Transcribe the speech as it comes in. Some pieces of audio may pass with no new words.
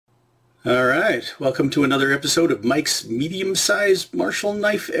All right, welcome to another episode of Mike's medium-sized Marshall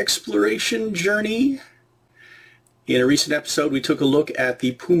knife exploration journey. In a recent episode, we took a look at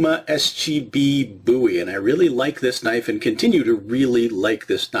the Puma SGB Bowie, and I really like this knife and continue to really like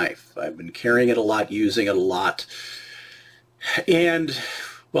this knife. I've been carrying it a lot, using it a lot, and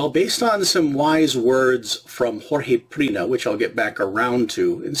well, based on some wise words from Jorge Prina, which I'll get back around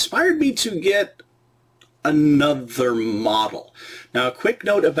to, inspired me to get another model. Now, a quick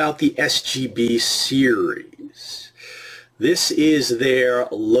note about the SGB series. This is their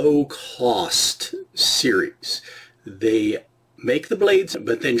low-cost series. They make the blades,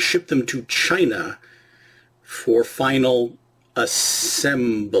 but then ship them to China for final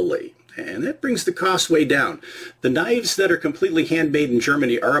assembly. And that brings the cost way down. The knives that are completely handmade in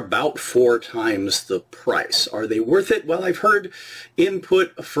Germany are about 4 times the price. Are they worth it? Well, I've heard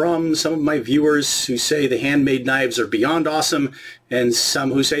input from some of my viewers who say the handmade knives are beyond awesome, and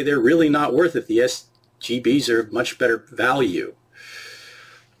some who say they're really not worth it. The SGBs are much better value.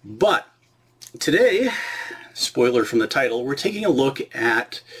 But today, spoiler from the title, we're taking a look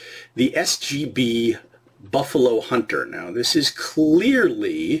at the SGB Buffalo Hunter. Now, this is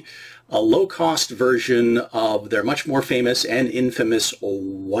clearly a low-cost version of their much more famous and infamous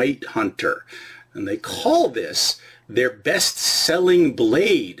White Hunter. And they call this their best-selling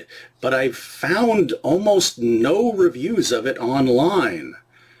blade, but I've found almost no reviews of it online.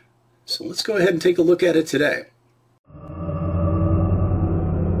 So let's go ahead and take a look at it today.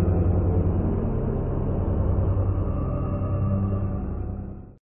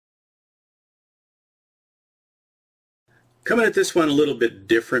 Coming at this one a little bit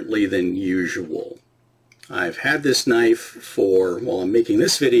differently than usual. I've had this knife for, well, I'm making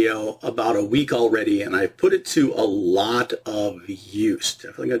this video, about a week already, and I've put it to a lot of use.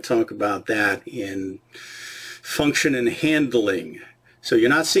 Definitely going to talk about that in function and handling. So you're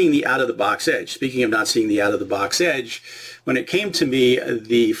not seeing the out-of-the-box edge. Speaking of not seeing the out-of-the-box edge, when it came to me,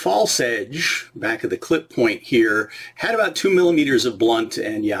 the false edge, back of the clip point here, had about 2 millimeters of blunt,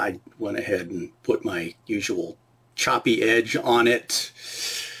 and yeah, I went ahead and put my usual choppy edge on it.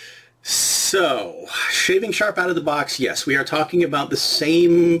 So, shaving sharp out of the box, yes, we are talking about the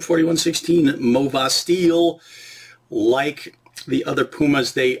same 4116 Mova steel. Like the other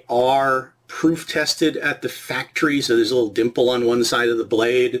Pumas, they are proof tested at the factory, so there's a little dimple on one side of the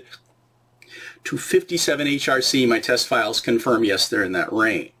blade. 257 HRC, my test files confirm, yes, they're in that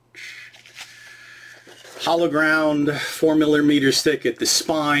range. Hollow ground, 4 millimeters thick at the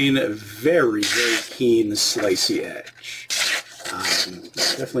spine, very, very keen, slicey edge.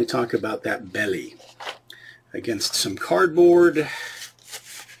 Let's definitely talk about that belly against some cardboard.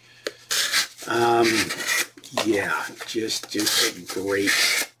 Yeah, just a great,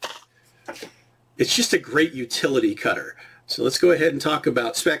 it's just a great utility cutter. So let's go ahead and talk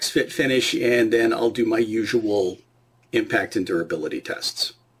about specs, fit, finish, and then I'll do my usual impact and durability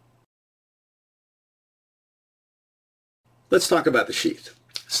tests. Let's talk about the sheath.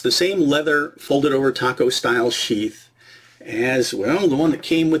 It's the same leather folded over taco style sheath as, well, the one that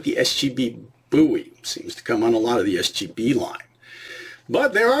came with the SGB Bowie. Seems to come on a lot of the SGB line.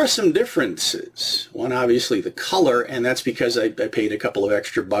 But there are some differences. One, obviously, the color, and that's because I paid a couple of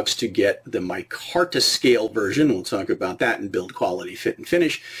extra bucks to get the micarta scale version. We'll talk about that in build quality, fit, and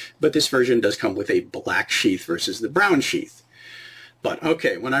finish. But this version does come with a black sheath versus the brown sheath. But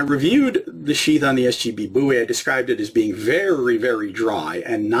okay, when I reviewed the sheath on the SGB Bowie, I described it as being very, very dry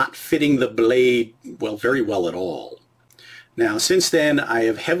and not fitting the blade, well, very well at all. Now, since then, I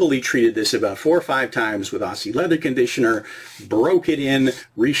have heavily treated this about 4 or 5 times with Aussie leather conditioner, broke it in,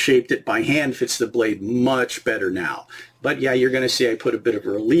 reshaped it by hand, fits the blade much better now. But yeah, you're going to see I put a bit of a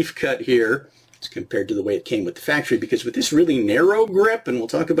relief cut here as compared to the way it came with the factory, because with this really narrow grip, and we'll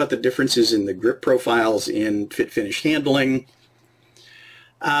talk about the differences in the grip profiles in fit, finish, handling,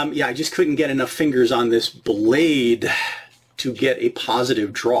 yeah, I just couldn't get enough fingers on this blade to get a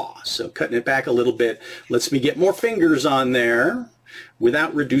positive draw. So cutting it back a little bit lets me get more fingers on there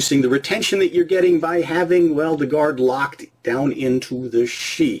without reducing the retention that you're getting by having, well, the guard locked down into the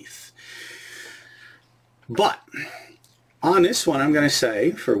sheath. But on this one, I'm going to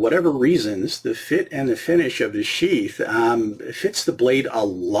say, for whatever reasons, the fit and the finish of the sheath fits the blade a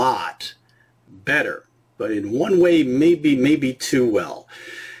lot better. But in one way, maybe too well.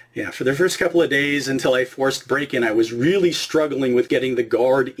 Yeah, for the first couple of days until I forced break-in, I was really struggling with getting the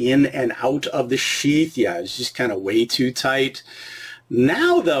guard in and out of the sheath. Yeah, it was just kind of way too tight.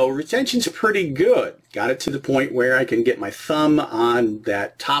 Now, though, retention's pretty good. Got it to the point where I can get my thumb on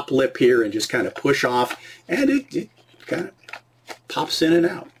that top lip here and just kind of push off, and it kind of pops in and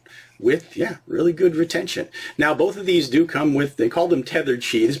out. with, yeah, really good retention. Now, both of these do come with, they call them tethered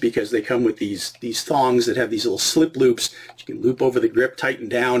sheaths because they come with these thongs that have these little slip loops. You can loop over the grip, tighten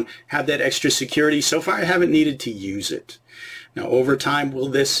down, have that extra security. So far, I haven't needed to use it. Now, over time, will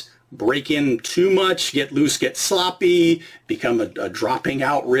this break in too much, get loose, get sloppy, become a dropping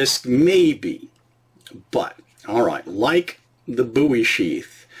out risk? Maybe. But, all right, like the buoy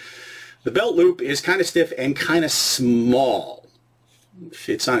sheath, the belt loop is kind of stiff and kind of small.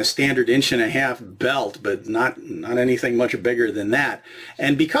 Fits on a standard 1.5-inch belt, but not anything much bigger than that.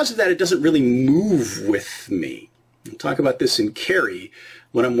 And because of that, it doesn't really move with me. We'll talk about this in carry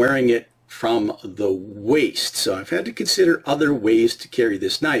when I'm wearing it from the waist. So I've had to consider other ways to carry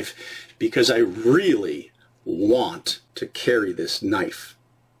this knife because I really want to carry this knife.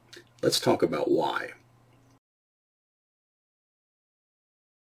 Let's talk about why.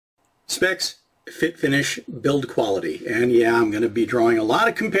 Specs, fit, finish, build quality. And yeah, I'm going to be drawing a lot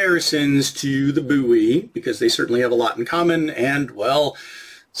of comparisons to the buoy because they certainly have a lot in common and, well,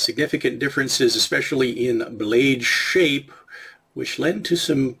 significant differences, especially in blade shape, which led to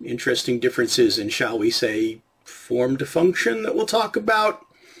some interesting differences in, shall we say, form to function that we'll talk about.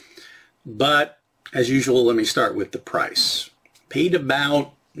 But as usual, let me start with the price. Paid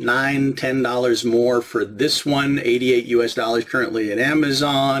about $9, $10 more for this one, $88 US currently at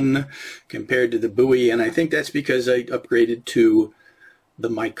Amazon compared to the buoy, and I think that's because I upgraded to the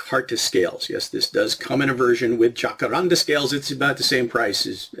micarta scales. Yes, this does come in a version with jacaranda scales. It's about the same price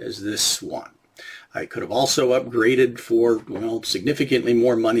as this one. I could have also upgraded for, well, significantly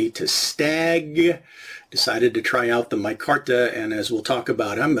more money to stag. Decided to try out the micarta, and as we'll talk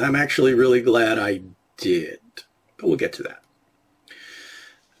about, I'm actually really glad I did, but we'll get to that.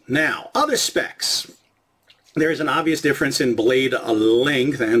 Now, other specs. There is an obvious difference in blade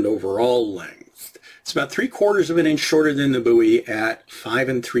length and overall length. It's about 3/4 of an inch shorter than the buoy at 5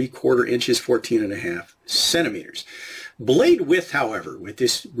 3/4 inches, 14.5 centimeters. Blade width, however, with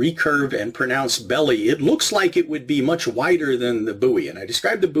this recurved and pronounced belly, it looks like it would be much wider than the buoy. And I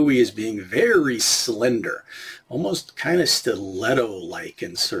describe the buoy as being very slender, almost kind of stiletto-like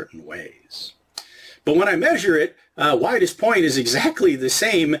in certain ways. But when I measure it, widest point is exactly the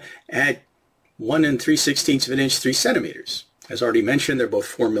same at 1 3/16 of an inch, 3 centimeters. As already mentioned, they're both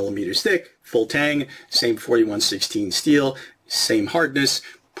 4 millimeters thick, full tang, same 4116 steel, same hardness,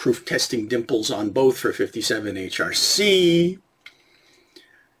 proof testing dimples on both for 57 HRC.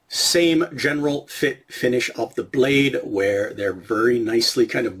 Same general fit finish of the blade where they're very nicely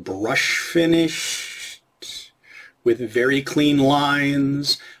kind of brush finished with very clean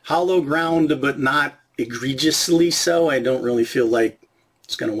lines, hollow ground but not egregiously so. I don't really feel like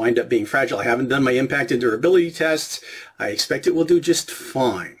it's going to wind up being fragile. I haven't done my impact and durability tests. I expect it will do just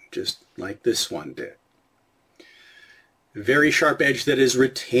fine, just like this one did. Very sharp edge that has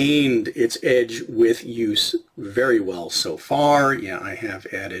retained its edge with use very well so far. Yeah, I have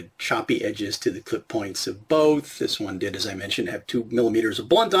added choppy edges to the clip points of both. This one did, as I mentioned, have 2 millimeters of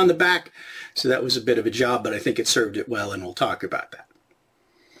blunt on the back, so that was a bit of a job, but I think it served it well, and we'll talk about that.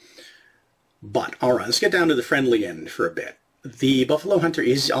 But, all right, let's get down to the friendly end for a bit. The Buffalo Hunter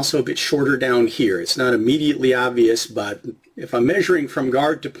is also a bit shorter down here. It's not immediately obvious, but if I'm measuring from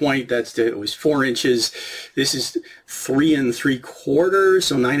guard to point, it was 4 inches. This is 3 3/4,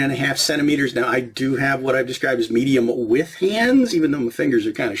 so 9.5 centimeters. Now, I do have what I've described as medium width hands, even though my fingers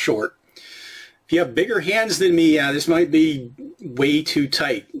are kind of short. If you have bigger hands than me, yeah, this might be way too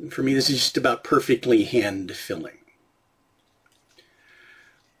tight. For me, this is just about perfectly hand-filling.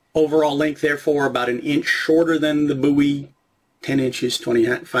 Overall length, therefore, about 1 inch shorter than the buoy, 10 inches,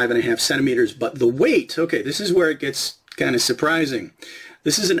 25.5 centimeters. But the weight, okay, this is where it gets kind of surprising.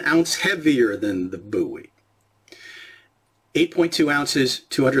 This is 1 ounce heavier than the buoy. 8.2 ounces,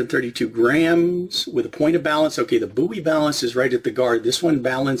 232 grams with a point of balance. Okay, the buoy balance is right at the guard. This one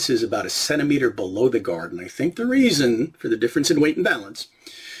balances about 1 centimeter below the guard. And I think the reason for the difference in weight and balance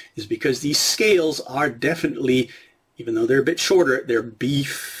is because these scales are definitely, even though they're a bit shorter, they're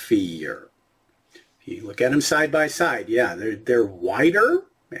beefier. If you look at them side by side, yeah, they're wider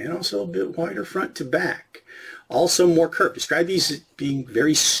and also a bit wider front to back. Also more curved. Describe these as being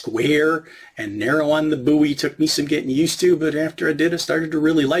very square and narrow on the buoy. Took me some getting used to, but after I did, I started to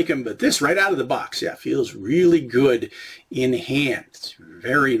really like them. But this right out of the box, yeah, feels really good in hand. It's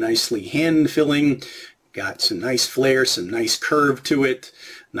very nicely hand-filling. Got some nice flair, some nice curve to it.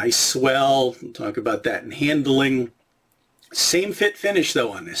 Nice swell. We'll talk about that in handling. Same fit finish,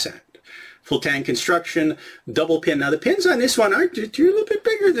 though, on this end. Full tang construction, double pin. Now, the pins on this one are a little bit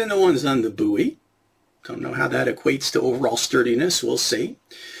bigger than the ones on the buoy. Don't know how that equates to overall sturdiness. We'll see.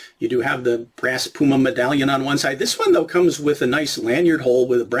 You do have the brass Puma medallion on one side. This one, though, comes with a nice lanyard hole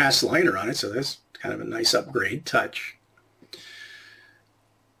with a brass liner on it, so that's kind of a nice upgrade touch.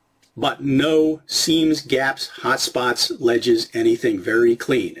 But no seams, gaps, hot spots, ledges, anything. Very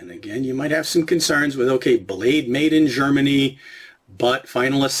clean. And again, you might have some concerns with, okay, blade made in Germany, but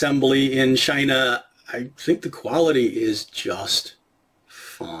final assembly in China. I think the quality is just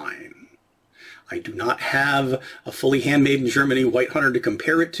fine. I do not have a fully handmade in Germany White Hunter to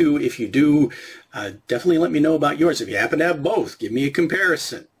compare it to. If you do, definitely let me know about yours. If you happen to have both, give me a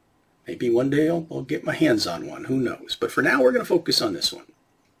comparison. Maybe one day I'll get my hands on one. Who knows? But for now, we're going to focus on this one.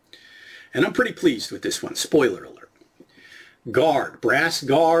 And I'm pretty pleased with this one. Spoiler alert. Guard, brass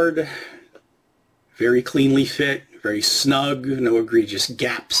guard, very cleanly fit, very snug, no egregious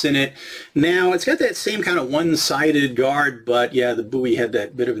gaps in it. Now, it's got that same kind of one-sided guard, but yeah, the buoy had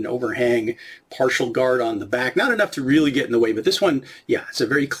that bit of an overhang, partial guard on the back. Not enough to really get in the way, but this one, yeah, it's a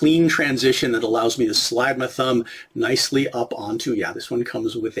very clean transition that allows me to slide my thumb nicely up onto, yeah, this one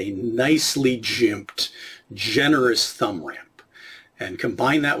comes with a nicely jimped, generous thumb ramp. And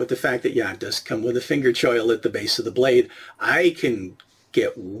combine that with the fact that, yeah, it does come with a finger choil at the base of the blade. I can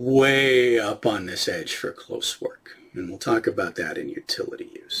get way up on this edge for close work. And we'll talk about that in utility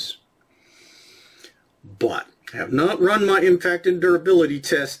use. But I have not run my impact and durability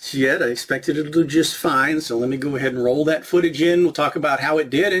tests yet. I expected it to do just fine. So let me go ahead and roll that footage in. We'll talk about how it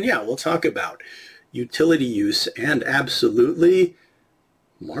did. And yeah, we'll talk about utility use and absolutely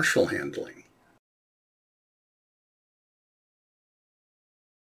Marshall handling.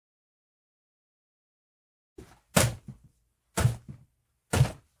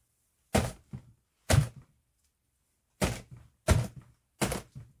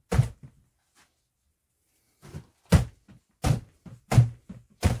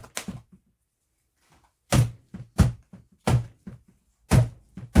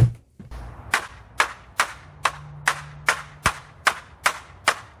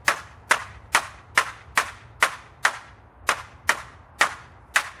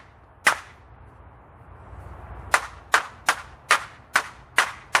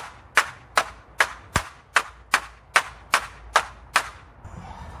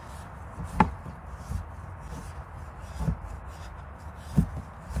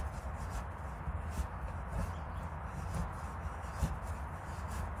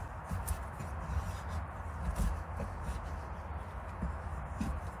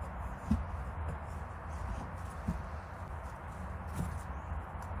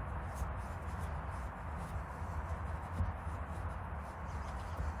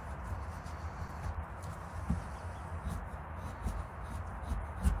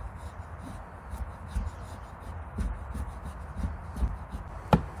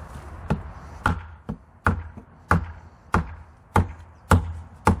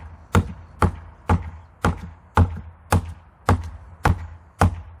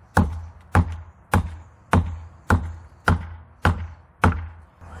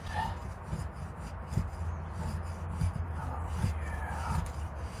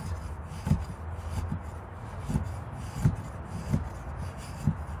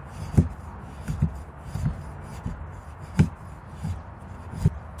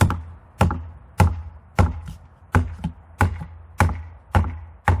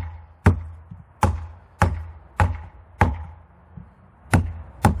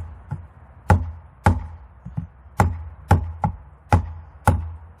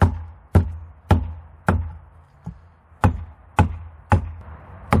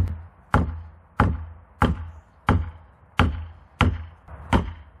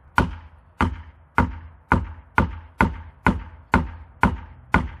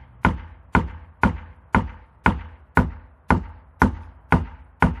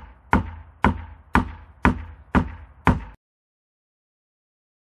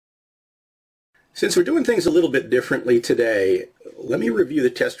 Since we're doing things a little bit differently today, let me review the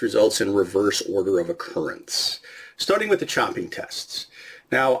test results in reverse order of occurrence, starting with the chopping tests.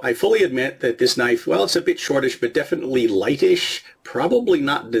 Now, I fully admit that this knife, well, it's a bit shortish, but definitely lightish, probably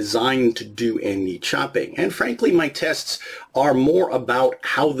not designed to do any chopping. And frankly, my tests are more about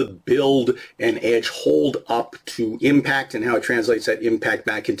how the build and edge hold up to impact and how it translates that impact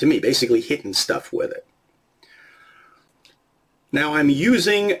back into me, basically hitting stuff with it. Now I'm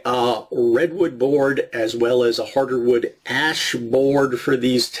using a redwood board as well as a harder wood ash board for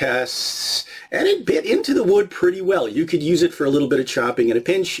these tests, and it bit into the wood pretty well. You could use it for a little bit of chopping in a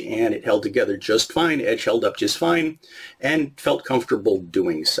pinch, and it held together just fine. Edge held up just fine, and felt comfortable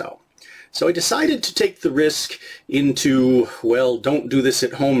doing so. So I decided to take the risk into, well, don't do this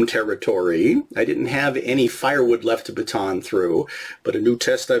at home territory. I didn't have any firewood left to baton through, but a new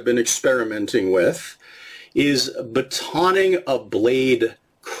test I've been experimenting with is batoning a blade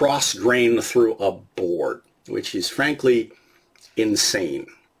cross-grain through a board, which is frankly insane.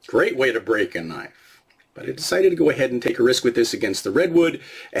 Great way to break a knife. But I decided to go ahead and take a risk with this against the redwood,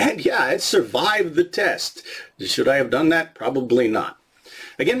 and yeah, it survived the test. Should I have done that? Probably not.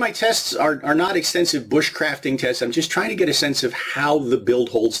 Again, my tests are not extensive bushcrafting tests. I'm just trying to get a sense of how the build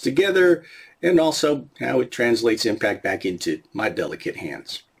holds together and also how it translates impact back into my delicate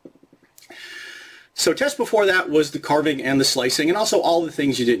hands. So test before that was the carving and the slicing, and also all the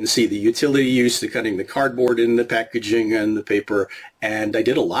things you didn't see, the utility use, the cutting the cardboard and the packaging and the paper, and I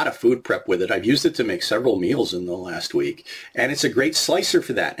did a lot of food prep with it. I've used it to make several meals in the last week, and it's a great slicer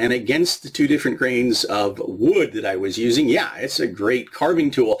for that. And against the 2 different grains of wood that I was using, yeah, it's a great carving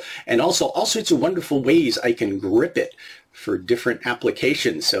tool, and also all sorts of wonderful ways I can grip it for different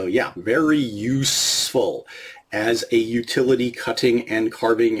applications. So yeah, very useful as a utility cutting and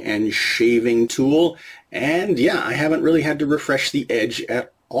carving and shaving tool. And yeah, I haven't really had to refresh the edge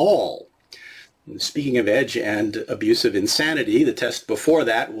at all. And speaking of edge and abusive insanity, the test before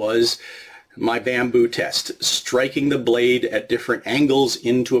that was my bamboo test, striking the blade at different angles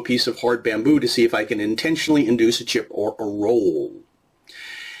into a piece of hard bamboo to see if I can intentionally induce a chip or a roll.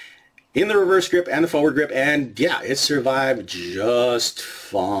 In the reverse grip and the forward grip, and yeah, it survived just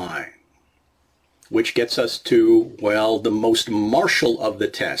fine. Which gets us to, well, the most martial of the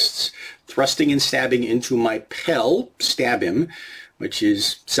tests, thrusting and stabbing into my pel, stab him, which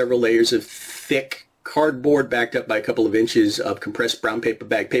is several layers of thick cardboard backed up by a couple of inches of compressed brown paper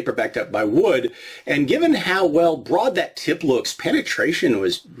backed up by wood. And given how well broad that tip looks, penetration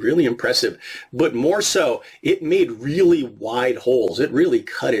was really impressive. But more so, it made really wide holes. It really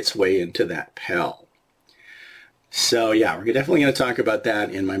cut its way into that pel. So yeah, we're definitely going to talk about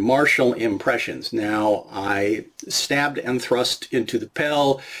that in my martial impressions. Now, I stabbed and thrust into the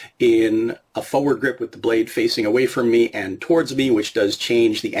pel in a forward grip with the blade facing away from me and towards me, which does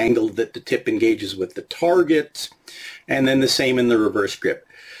change the angle that the tip engages with the target. And then the same in the reverse grip.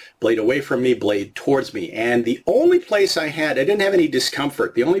 Blade away from me, blade towards me. And the only place I didn't have any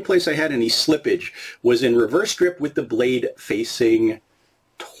discomfort. The only place I had any slippage was in reverse grip with the blade facing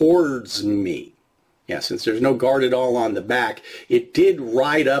towards me. Yeah, since there's no guard at all on the back, it did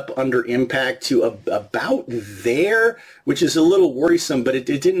ride up under impact to about there, which is a little worrisome, but it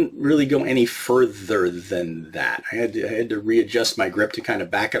didn't really go any further than that. I had to readjust my grip to kind of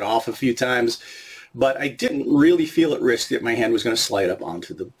back it off a few times, but I didn't really feel at risk that my hand was going to slide up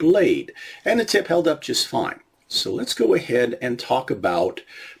onto the blade, and the tip held up just fine. So let's go ahead and talk about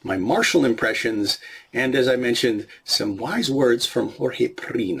my martial impressions, and as I mentioned, some wise words from Jorge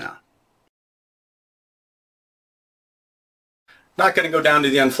Prina. Not going to go down to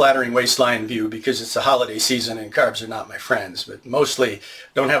the unflattering waistline view because it's the holiday season and carbs are not my friends, but mostly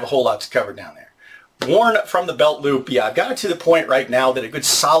don't have a whole lot to cover down there. Worn from the belt loop, yeah, I've got it to the point right now that a good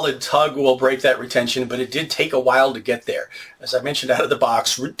solid tug will break that retention, but it did take a while to get there. As I mentioned out of the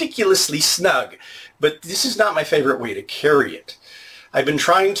box, ridiculously snug, but this is not my favorite way to carry it. I've been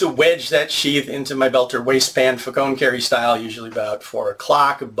trying to wedge that sheath into my belter waistband, Facone carry style, usually about 4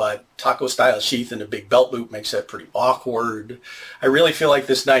 o'clock, but taco style sheath in a big belt loop makes that pretty awkward. I really feel like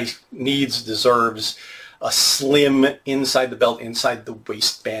this knife deserves a slim inside the belt, inside the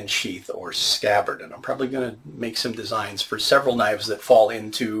waistband sheath or scabbard, and I'm probably going to make some designs for several knives that fall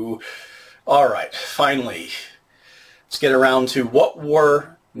into. All right, finally, let's get around to what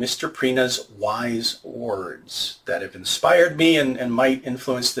were Mr. Prina's wise words that have inspired me and might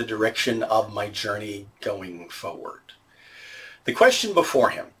influence the direction of my journey going forward. The question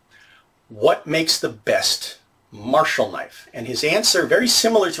before him, what makes the best martial knife? And his answer, very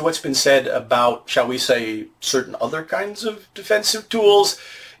similar to what's been said about, shall we say, certain other kinds of defensive tools.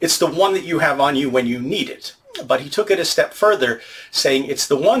 It's the one that you have on you when you need it. But he took it a step further, saying it's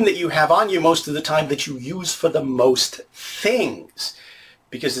the one that you have on you most of the time that you use for the most things.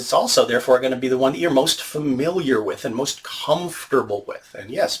 Because it's also, therefore, going to be the one that you're most familiar with and most comfortable with. And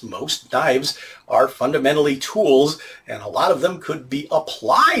yes, most knives are fundamentally tools, and a lot of them could be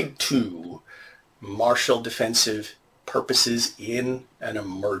applied to martial defensive purposes in an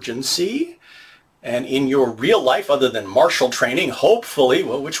emergency. And in your real life, other than martial training, hopefully,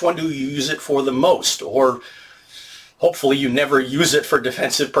 well, which one do you use it for the most? Or hopefully you never use it for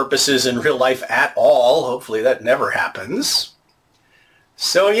defensive purposes in real life at all. Hopefully that never happens.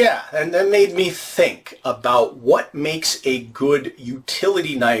 So yeah, and that made me think about what makes a good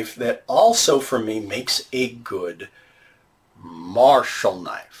utility knife that also for me makes a good martial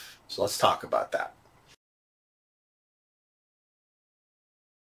knife. So let's talk about that.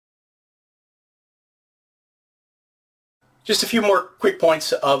 Just a few more quick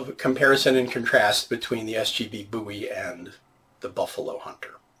points of comparison and contrast between the SGB Bowie and the Buffalo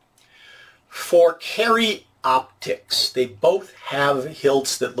Hunter. For carry optics, they both have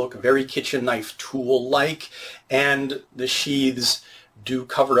hilts that look very kitchen knife tool-like, and the sheaths do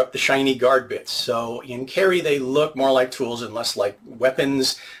cover up the shiny guard bits. So in carry, they look more like tools and less like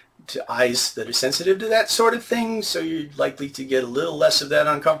weapons to eyes that are sensitive to that sort of thing. So you're likely to get a little less of that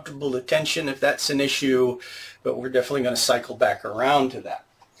uncomfortable attention if that's an issue, but we're definitely going to cycle back around to that.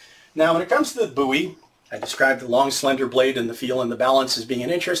 Now, when it comes to the Bowie, I described the long, slender blade and the feel and the balance as being an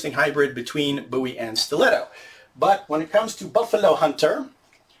interesting hybrid between Bowie and stiletto. But when it comes to Buffalo Hunter,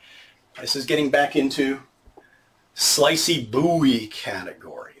 this is getting back into slicey Bowie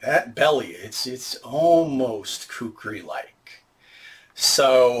category. That belly, it's almost kukri-like.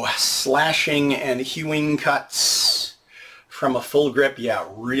 So slashing and hewing cuts from a full grip, yeah,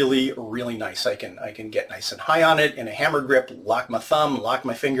 really, really nice. I can get nice and high on it in a hammer grip, lock my thumb, lock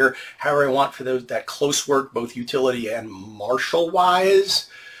my finger, however I want for that close work, both utility and martial-wise.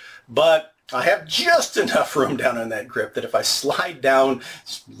 But I have just enough room down in that grip that if I slide down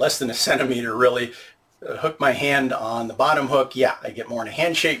less than a centimeter, really, hook my hand on the bottom hook, yeah, I get more in a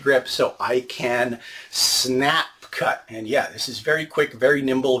handshake grip, so I can snap cut. And yeah, this is very quick, very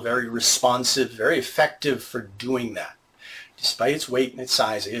nimble, very responsive, very effective for doing that. Despite its weight and its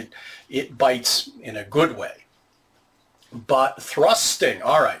size, it bites in a good way. But thrusting,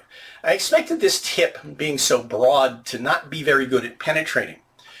 all right. I expected this tip, being so broad, to not be very good at penetrating.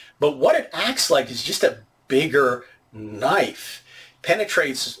 But what it acts like is just a bigger knife.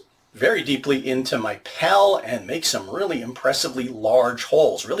 Penetrates very deeply into my pel and makes some really impressively large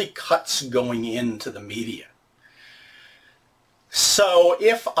holes, really cuts going into the media. So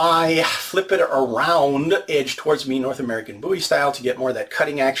if I flip it around, edge towards me, North American Bowie style, to get more of that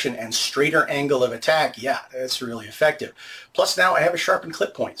cutting action and straighter angle of attack, yeah, that's really effective. Plus now I have a sharpened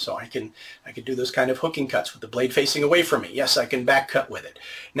clip point, so I can do those kind of hooking cuts with the blade facing away from me. Yes, I can back cut with it.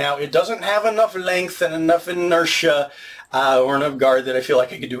 Now it doesn't have enough length and enough inertia or enough guard that I feel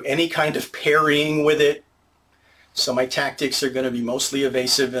like I could do any kind of parrying with it. So my tactics are going to be mostly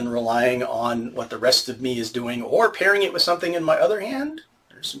evasive and relying on what the rest of me is doing, or pairing it with something in my other hand.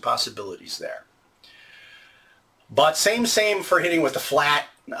 There's some possibilities there. But same for hitting with the flat.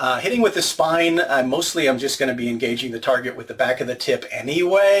 Hitting with the spine, mostly I'm just going to be engaging the target with the back of the tip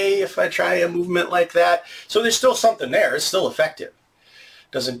anyway if I try a movement like that. So there's still something there. It's still effective.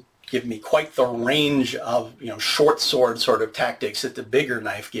 Doesn't give me quite the range of, short sword sort of tactics that the bigger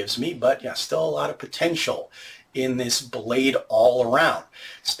knife gives me, but yeah, still a lot of potential in this blade all around.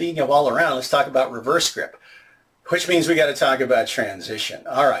 Speaking of all around, let's talk about reverse grip, which means we got to talk about transition.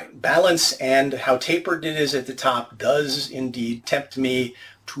 All right, balance and how tapered it is at the top does indeed tempt me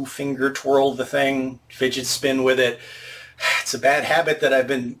to finger twirl the thing, fidget spin with it. It's a bad habit that I've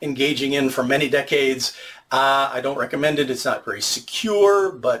been engaging in for many decades. I don't recommend it. It's not very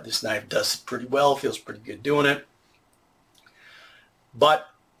secure, but this knife does it pretty well, feels pretty good doing it. But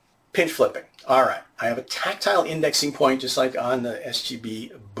pinch flipping. All right, I have a tactile indexing point just like on the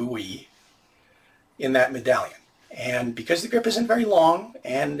SGB Bowie in that medallion. And because the grip isn't very long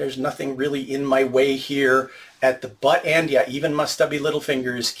and there's nothing really in my way here at the butt end, yeah, even my stubby little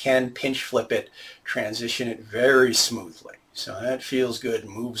fingers can pinch flip it, transition it very smoothly. So that feels good,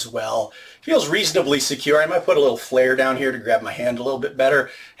 moves well, feels reasonably secure. I might put a little flare down here to grab my hand a little bit better.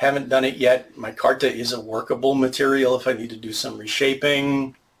 Haven't done it yet. My Carta is a workable material if I need to do some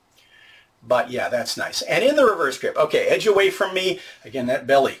reshaping. But yeah, that's nice. And in the reverse grip, okay, edge away from me. Again, that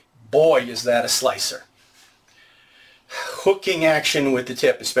belly, boy, is that a slicer. Hooking action with the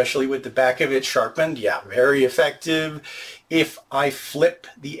tip, especially with the back of it sharpened, yeah, very effective. If I flip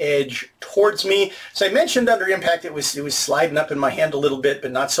the edge towards me, so I mentioned under impact it was sliding up in my hand a little bit,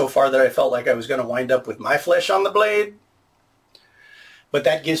 but not so far that I felt like I was going to wind up with my flesh on the blade. But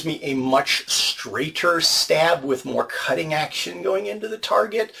that gives me a much straighter stab with more cutting action going into the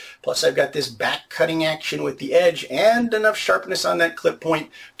target. Plus I've got this back cutting action with the edge and enough sharpness on that clip point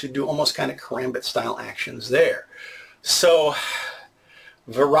to do almost kind of karambit style actions there. So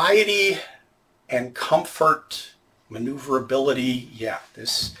variety and comfort, maneuverability, yeah,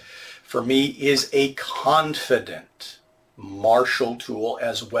 this for me is a confident martial tool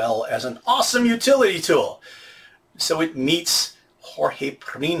as well as an awesome utility tool. So it meets Jorge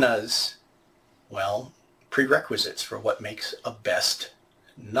Prina's, well, prerequisites for what makes a best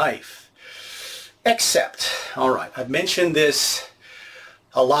knife. Except, all right, I've mentioned this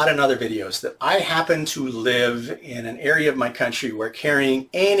a lot in other videos that I happen to live in an area of my country where carrying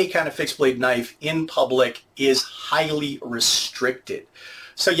any kind of fixed blade knife in public is highly restricted.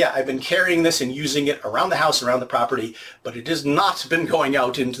 So yeah, I've been carrying this and using it around the house, around the property, but it has not been going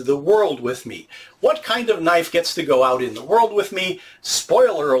out into the world with me. What kind of knife gets to go out in the world with me?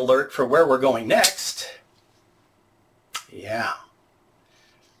 Spoiler alert for where we're going next. Yeah,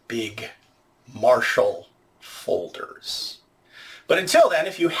 big Marshall folders. But until then,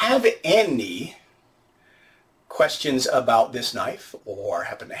 if you have any questions about this knife, or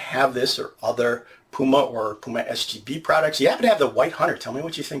happen to have this or other Puma or Puma SGB products, you happen to have the White Hunter, tell me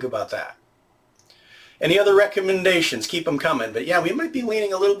what you think about that. Any other recommendations, keep them coming. But yeah, we might be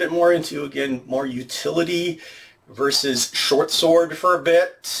leaning a little bit more into, again, more utility versus short sword for a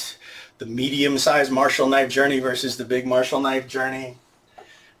bit. The medium-sized Marshall knife journey versus the big Marshall knife journey.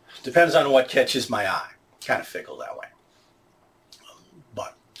 Depends on what catches my eye. Kind of fickle that way.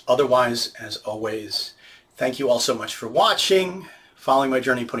 But otherwise, as always, thank you all so much for watching, following my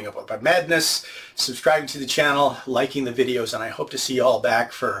journey, putting up with my madness, subscribing to the channel, liking the videos, and I hope to see you all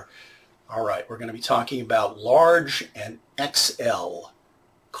back for, all right, we're going to be talking about large and XL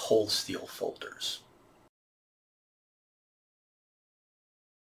cold steel folders.